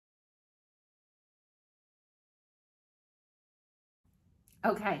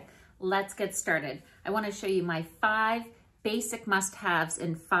Okay, let's get started. I want to show you my 5 basic must-haves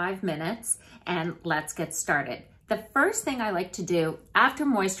in 5 minutes, and let's get started. The first thing I like to do after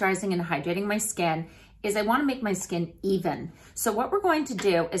moisturizing and hydrating my skin is I want to make my skin even. So what we're going to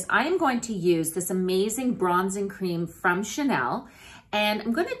do is I am going to use this amazing bronzing cream from Chanel, and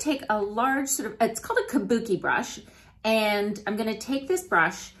I'm going to take a large it's called a Kabuki brush, and I'm going to take this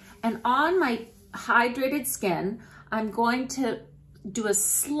brush, and on my hydrated skin, I'm going to do a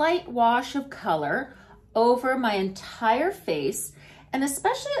slight wash of color over my entire face, and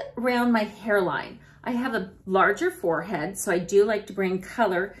especially around my hairline. I have a larger forehead, so I do like to bring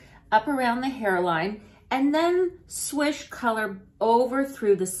color up around the hairline and then swish color over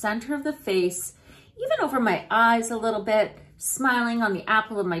through the center of the face, even over my eyes a little bit, smiling on the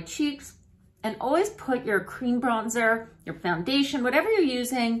apple of my cheeks. And always put your cream bronzer, your foundation, whatever you're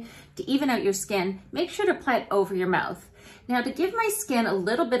using to even out your skin, make sure to apply it over your mouth. Now, to give my skin a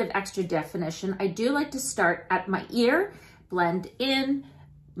little bit of extra definition, I do like to start at my ear, blend in,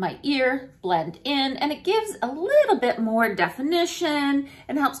 my ear, blend in, and it gives a little bit more definition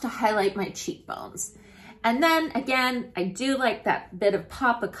and helps to highlight my cheekbones. And then again, I do like that bit of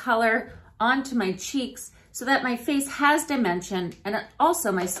pop of color onto my cheeks so that my face has dimension and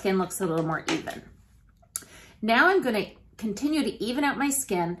also my skin looks a little more even. Now I'm going to continue to even out my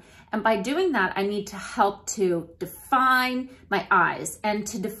skin, and by doing that, I need to help to define my eyes. And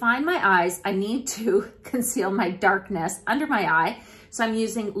to define my eyes, I need to conceal my darkness under my eye. So I'm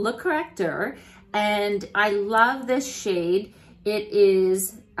using Le Correcteur, and I love this shade. It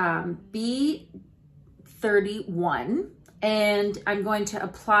is B31, and I'm going to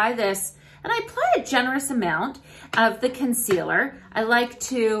apply this, and I apply a generous amount of the concealer. I like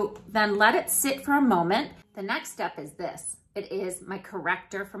to then let it sit for a moment. The next step is this. It is my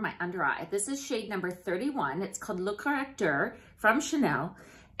corrector for my under eye. This is shade number 31. It's called Le Correcteur from Chanel.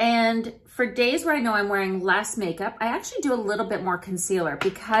 And for days where I know I'm wearing less makeup, I actually do a little bit more concealer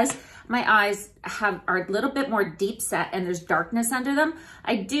because my eyes are a little bit more deep set and there's darkness under them.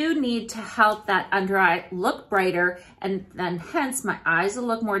 I do need to help that under eye look brighter, and then hence my eyes will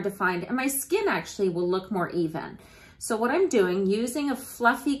look more defined and my skin actually will look more even. So what I'm doing, using a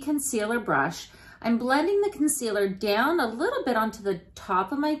fluffy concealer brush, I'm blending the concealer down a little bit onto the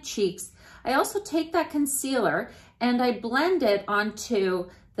top of my cheeks. I also take that concealer and I blend it onto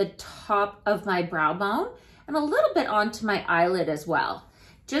the top of my brow bone and a little bit onto my eyelid as well.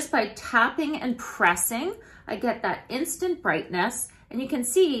 Just by tapping and pressing, I get that instant brightness, and you can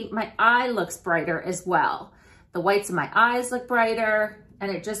see my eye looks brighter as well. The whites of my eyes look brighter,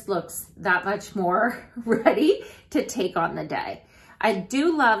 and it just looks that much more ready to take on the day. I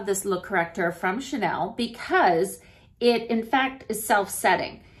do love this Le Correcteur from Chanel because it, in fact, is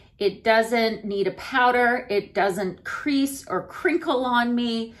self-setting. It doesn't need a powder, it doesn't crease or crinkle on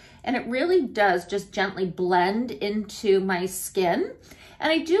me, and it really does just gently blend into my skin.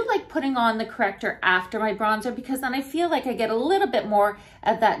 And I do like putting on the corrector after my bronzer because then I feel like I get a little bit more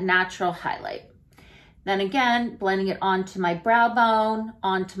of that natural highlight. Then again, blending it onto my brow bone,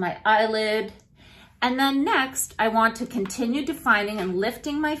 onto my eyelid. And then next, I want to continue defining and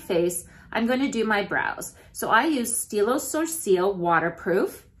lifting my face. I'm going to do my brows. So I use Stylo Sourcils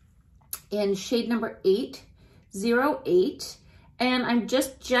Waterproof in shade number 808. And I'm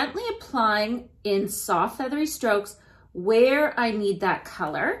just gently applying in soft feathery strokes where I need that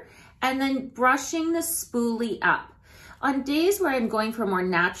color, and then brushing the spoolie up. On days where I'm going for a more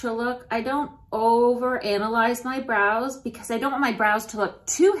natural look, I don't over-analyze my brows because I don't want my brows to look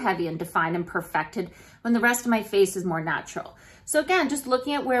too heavy and defined and perfected when the rest of my face is more natural. So again, just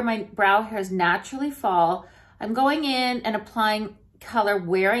looking at where my brow hairs naturally fall, I'm going in and applying color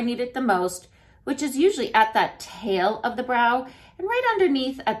where I need it the most, which is usually at that tail of the brow, and right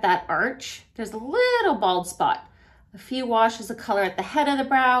underneath at that arch, there's a little bald spot. A few washes of color at the head of the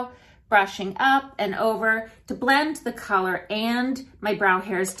brow, brushing up and over to blend the color and my brow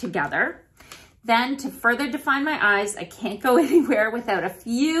hairs together. Then to further define my eyes, I can't go anywhere without a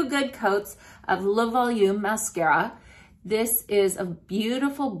few good coats of Le Volume mascara. This is a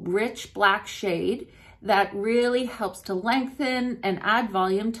beautiful rich black shade that really helps to lengthen and add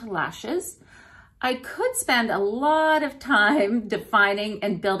volume to lashes. I could spend a lot of time defining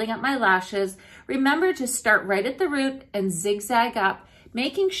and building up my lashes. Remember to start right at the root and zigzag up,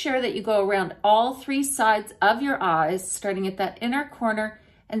 making sure that you go around all 3 sides of your eyes, starting at that inner corner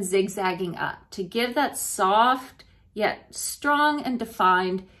and zigzagging up to give that soft yet strong and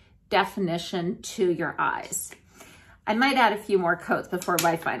defined definition to your eyes. I might add a few more coats before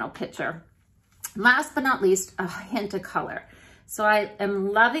my final picture. Last but not least, a hint of color. So I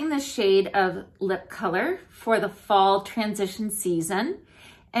am loving the shade of lip color for the fall transition season.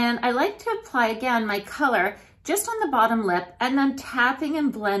 And I like to apply again my color just on the bottom lip and then tapping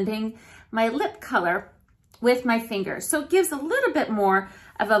and blending my lip color with my fingers. So it gives a little bit more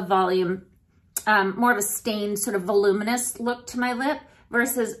of a volume, more of a stained, sort of voluminous look to my lip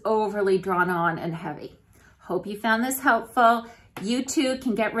versus overly drawn on and heavy. Hope you found this helpful. You too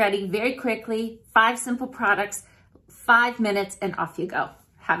can get ready very quickly. 5 simple products, 5 minutes, and off you go.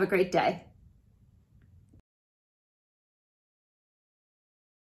 Have a great day.